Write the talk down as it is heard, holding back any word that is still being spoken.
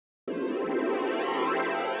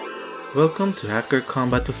Welcome to Hacker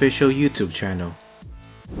Combat official YouTube channel.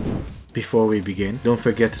 Before we begin, don't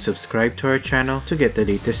forget to subscribe to our channel to get the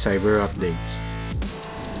latest cyber updates.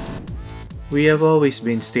 We have always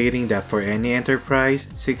been stating that for any enterprise,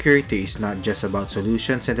 security is not just about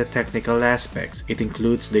solutions and the technical aspects, it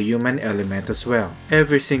includes the human element as well.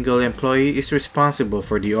 Every single employee is responsible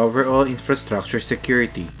for the overall infrastructure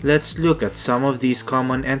security. Let's look at some of these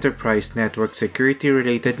common enterprise network security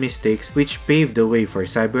related mistakes which paved the way for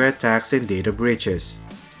cyber attacks and data breaches.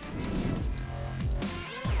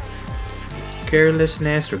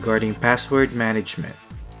 Carelessness regarding password management.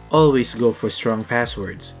 Always go for strong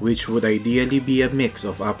passwords, which would ideally be a mix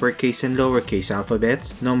of uppercase and lowercase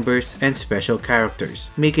alphabets, numbers, and special characters.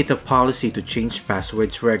 Make it a policy to change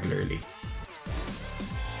passwords regularly.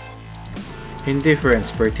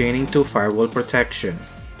 Indifference pertaining to firewall protection.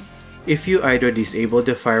 If you either disable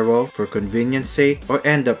the firewall for convenience sake or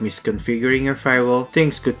end up misconfiguring your firewall,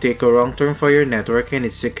 things could take a wrong turn for your network and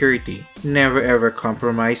its security. Never ever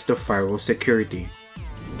compromise the firewall security.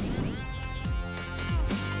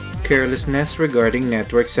 Carelessness regarding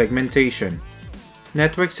network segmentation.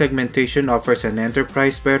 Network segmentation offers an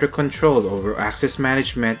enterprise better control over access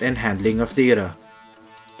management and handling of data.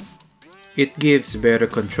 It gives better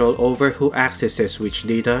control over who accesses which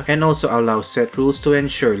data and also allows set rules to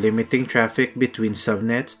ensure limiting traffic between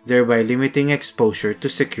subnets, thereby limiting exposure to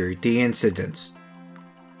security incidents.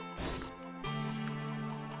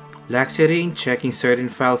 Laxity in checking certain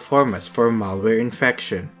file formats for malware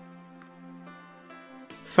infection.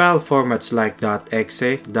 File formats like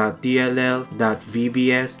 .exe, .dll,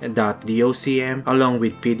 .vbs, and .docm along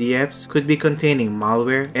with PDFs could be containing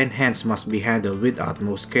malware and hence must be handled with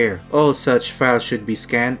utmost care. All such files should be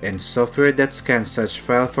scanned and software that scans such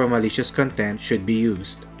file for malicious content should be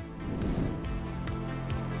used.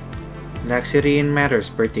 Laxity in matters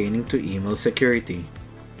pertaining to email security.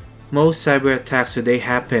 Most cyber attacks today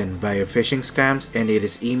happen via phishing scams, and it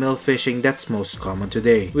is email phishing that's most common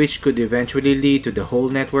today, which could eventually lead to the whole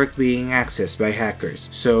network being accessed by hackers.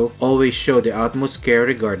 So, always show the utmost care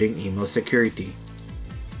regarding email security.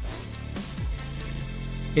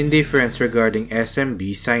 Indifference regarding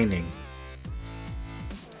SMB signing.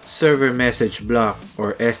 Server Message Block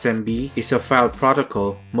or SMB is a file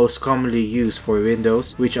protocol most commonly used for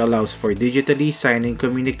Windows, which allows for digitally signing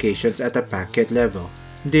communications at a packet level.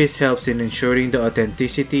 This helps in ensuring the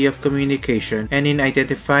authenticity of communication and in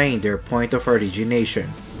identifying their point of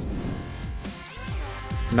origination.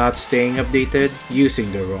 Not staying updated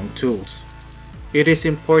using the wrong tools. It is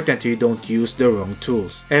important you don't use the wrong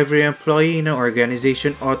tools. Every employee in an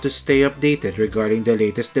organization ought to stay updated regarding the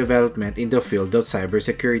latest development in the field of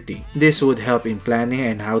cybersecurity. This would help in planning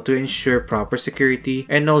and how to ensure proper security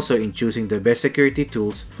and also in choosing the best security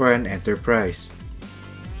tools for an enterprise.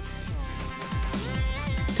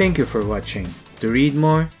 Thank you for watching. To read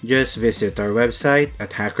more, just visit our website at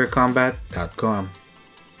hackercombat.com.